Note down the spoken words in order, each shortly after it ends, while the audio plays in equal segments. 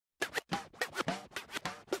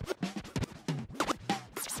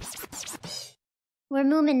We're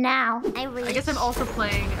moving now. I guess I'm also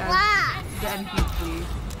playing as the NPC.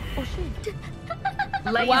 Oh shit.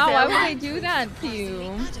 Wow, why would they do that to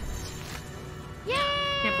you? Yay!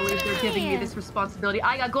 Can't believe they're giving me this responsibility.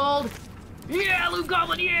 I got gold! Yeah, loot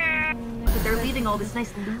goblin, yeah! But they're leaving all this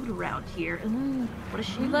nice loot around here. What a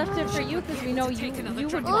shame. We left it for you because we know you would Ooh,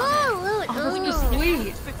 loot, Oh, look at this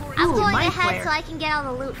sweet. I'm Ooh, going mind ahead flare. so I can get all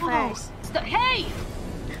the loot first. Hey!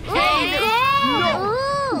 Ooh, Hey, gold!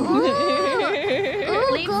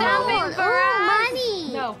 Ooh, Leave gold! something for Ooh, us.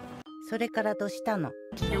 money! No. それからどうしたの?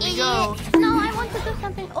 Here we go. No, I want to do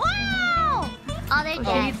something. Wow! Oh, they're She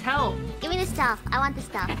dead. needs help. Give me the stuff. I want the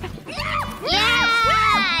stuff. Yeah!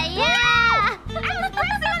 Yeah! I'm the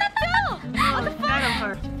person on it too! What the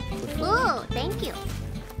fuck? Ooh, thank you.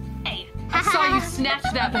 Hey, I saw you snatch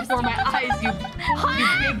that before my eyes, you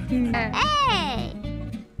big... Hey!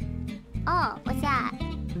 Oh, what's that?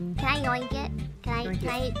 Can I yoink it? Can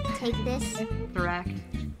I take this? Direct.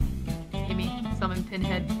 Gimme, summon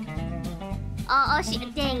Pinhead. Oh, she,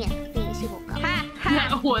 dang it. Dang it, she woke up.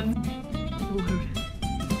 That one's loaded.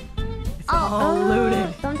 It's Oh. all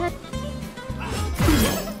loaded. Don't touch.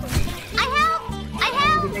 I help!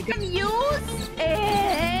 Use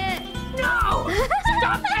it! No!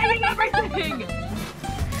 Stop taking everything!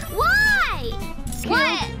 Why?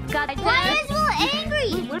 What? Got Why is Will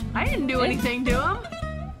angry? What? I didn't do anything to him.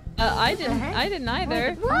 I didn't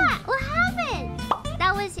either. What? What happened?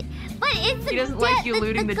 That was... But it's the He doesn't like you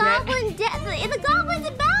looting the dead. goblin the goblin's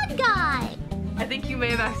a bad guy. I think you may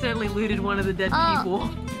have accidentally looted one of the dead people.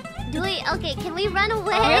 Do we... Okay, can we run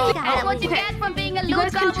away? Oh, That's what you get from being a You loot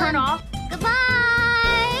guys can goblin. turn off. Goodbye!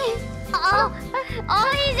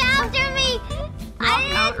 Oh, he's after me! I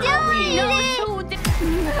didn't do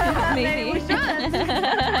anything! Maybe. We should. You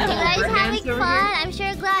guys Bird having dance over fun? here. I'm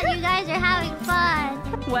sure glad you guys are having fun.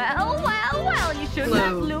 Well, you should Hello,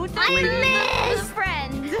 have looted I with missed!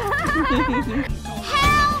 friends.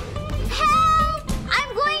 Help! Help!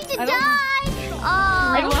 I'm going to die!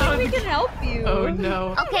 I Oh. don't think we can help you. Oh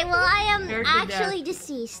no. Okay, well I am Character death. actually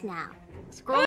deceased now. Scroll